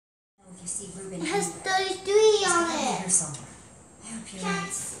see Ruben. It has anywhere. 33 on He's it. here somewhere. I hope you're right.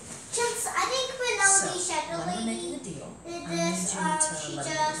 Just, I think Penelope So, said the when we're making lady a deal, did I need this, you to she let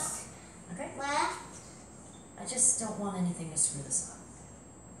me just know. Okay? left. I just don't want anything to screw this up.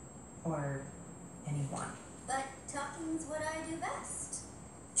 Or anyone. But talking's what I do best.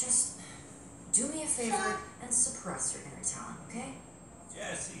 Just do me a favor and suppress your inner talent, okay?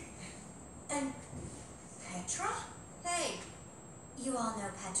 Jesse. And Petra? Hey, you all know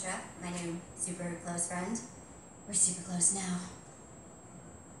Petra, my new super close friend. We're super close now.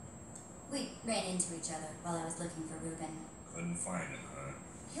 We ran into each other while I was looking for Ruben. Couldn't find him, huh?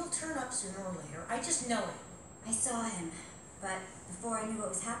 He'll turn up sooner or later. I just know it. I saw him, but before I knew what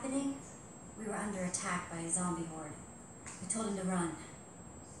was happening, we were under attack by a zombie horde. I told him to run.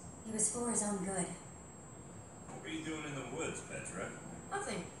 He was for his own good. What were you doing in the woods, Petra?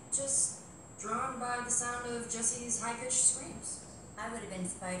 Nothing. Just drawn by the sound of Jessie's high-pitched screams. I would have been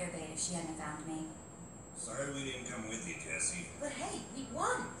spider bait if she hadn't found me. Sorry we didn't come with you, Jesse. But hey, we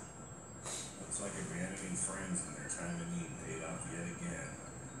won. Looks like abandoning friends in their time of need paid off yet again.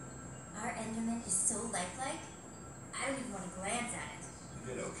 Our Enderman is so lifelike, I don't even want to glance at it.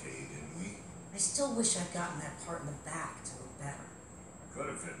 We did okay, didn't we? I still wish I'd gotten that part in the back to look better. Could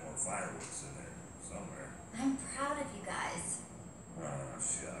have fit more fireworks in there, somewhere. I'm proud of you guys. Oh,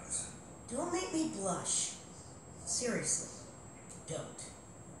 shucks. Don't make me blush. Seriously, don't.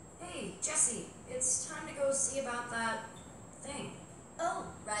 Hey, Jessie, it's time to go see about that thing. Oh,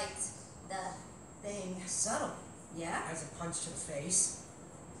 right. The thing. Subtle. Yeah? As a punch to the face.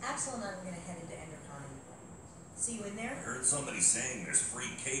 Axel and I were gonna head into Endercon. See you in I there? heard somebody saying there's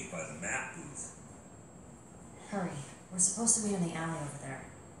free cake by the map booth. Hurry. We're supposed to meet in the alley over there.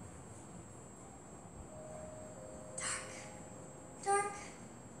 Dark.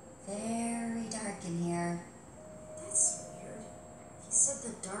 Very dark in here. That's weird. He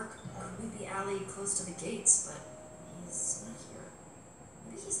said the dark, creepy alley close to the gates, but he's not here.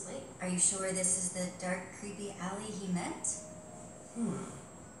 Maybe he's late. Are you sure this is the dark, creepy alley he meant?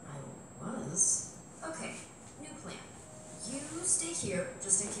 I was. Okay, new plan. You stay here,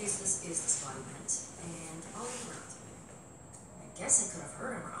 just in case this is the spot he meant, and I'll look around. I guess I could have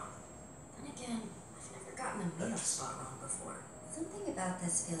heard him wrong. Then again, I've never gotten a meal spot wrong before. Something about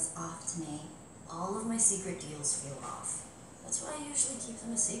this feels off to me. All of my secret deals feel off. That's why I usually keep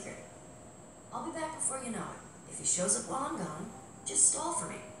them a secret. I'll be back before you know it. If he shows up while I'm gone, just stall for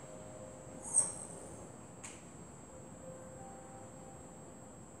me.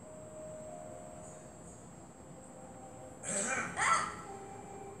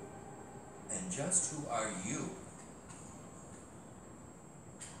 And just who are you?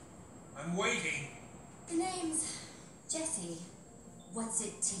 I'm waiting. The name's Jessie. What's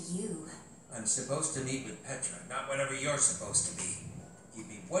it to you? I'm supposed to meet with Petra, not whatever you're supposed to be. Give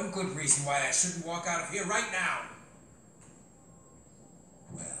me one good reason why I shouldn't walk out of here right now.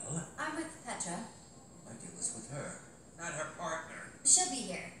 Well, I'm with Petra. my deal is with her, not her partner. She'll be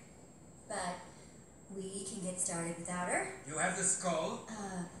here. But we can get started without her. You have the skull?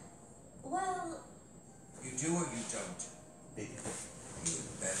 Well, You do or you don't? You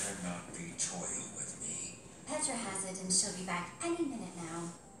better not be toying with me. Petra has it and she'll be back any minute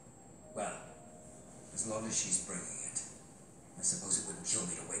now. Well, as long as she's bringing it. I suppose it wouldn't kill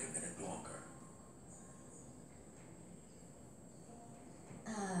me to wait a minute longer.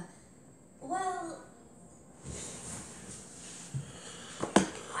 Well,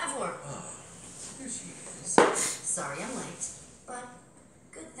 Ivor! Oh, here she is. Sorry I'm late, but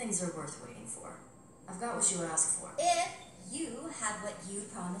good things are worth waiting for. I've got what you asked for. if you have what you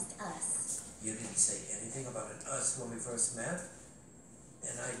promised us. You didn't say anything about an us when we first met.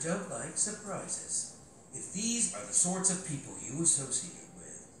 And I don't like surprises. If these are the sorts of people you associate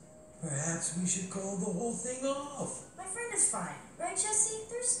with, perhaps we should call the whole thing off. My friend is fine, right, Jessie?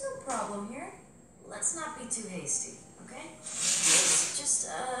 There's no problem here. Let's not be too hasty, okay? It's just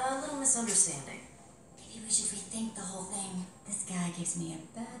a little misunderstanding. Maybe we should rethink the whole thing. This guy gives me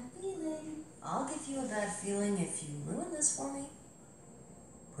a bad feeling. I'll give you a bad feeling if you ruin this for me.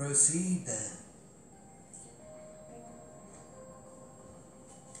 Proceed then.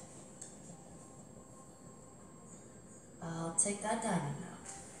 I'll take that diamond now.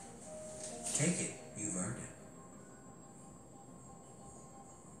 Take it. You've earned it.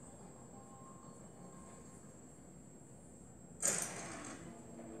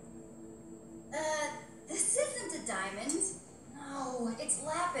 This isn't a diamond. No, it's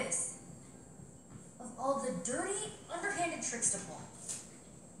lapis. Of all the dirty, underhanded tricks to pull.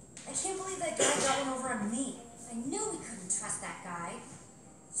 I can't believe that guy got one over on me. I knew we couldn't trust that guy.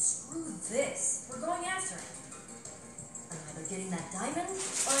 Screw this. We're going after him. I'm either getting that diamond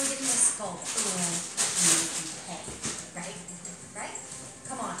or I'm getting my skull back. Or you can pay, right? Right?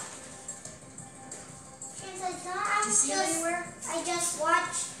 Come on. Chance, I thought Do you see him anywhere? I just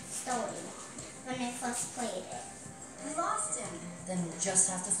watched Storyline when I first played it. We lost him. Then we'll just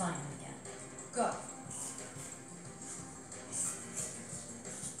have to find him again. Go.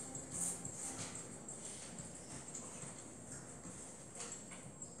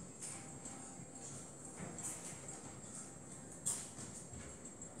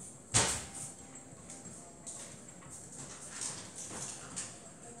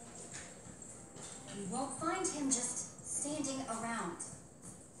 We won't find him just standing around.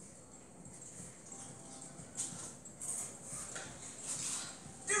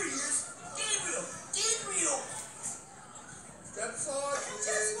 There he is! Gabriel! Gabriel! That's all I can Just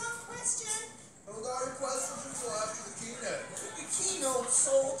say. one question. Hold all your questions until after the keynote. The keynote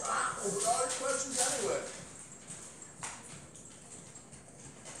sold out! Hold all your questions anyway.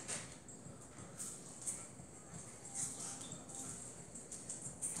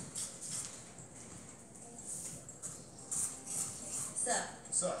 Sup?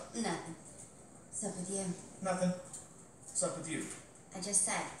 What's up? Nothing. Sup with you? Nothing. What's up with you? I just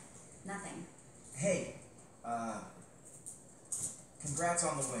said nothing. Hey, congrats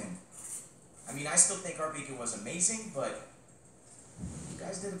on the win. I mean, I still think our beacon was amazing, but you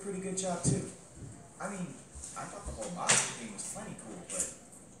guys did a pretty good job too. I mean, I thought the whole monster thing was plenty cool, but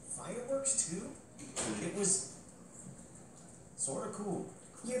fireworks too? It was sort of cool.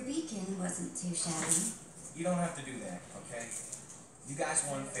 Your beacon wasn't too shabby. You don't have to do that, okay? You guys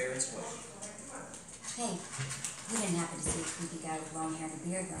won fair and square. Hey, you didn't happen to see a creepy guy with long hair and a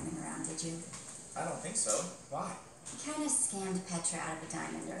beard roaming around, did you? I don't think so. Why? He kind of scammed Petra out of a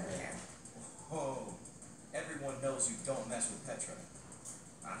diamond earlier. Whoa. Everyone knows you don't mess with Petra.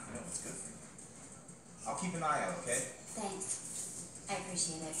 I know what's good for you. I'll keep an eye out, okay? Thanks. I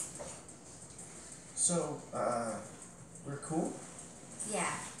appreciate it. So, we're cool?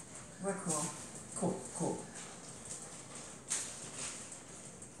 Yeah, we're cool. Cool.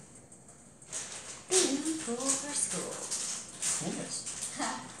 Being cool for school. Coolness.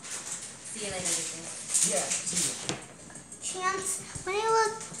 See you later, Lucas. Yeah, see you. Chance, when I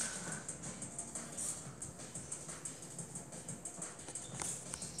look.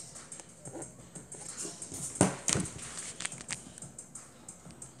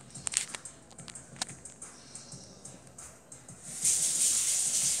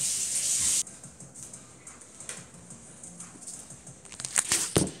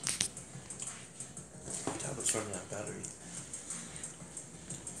 Tablet's running out of battery.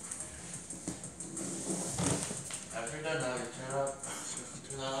 After you're done now, you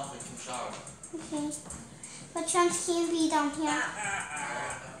turn that off and you can shower. Okay. But Chance can't be down here.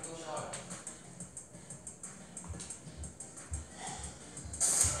 Alright, go shower.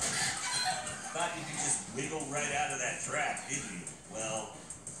 Thought you could just wiggle right out of that trap, didn't you? Well,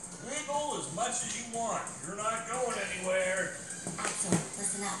 wiggle as much as you want. You're not going anywhere. Axel,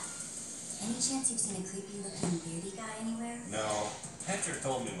 listen up. Any chance you've seen a creepy looking beardy guy anywhere? No. Petra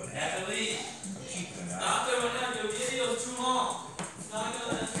told me what happened. Natalie! I'm keeping an eye Stop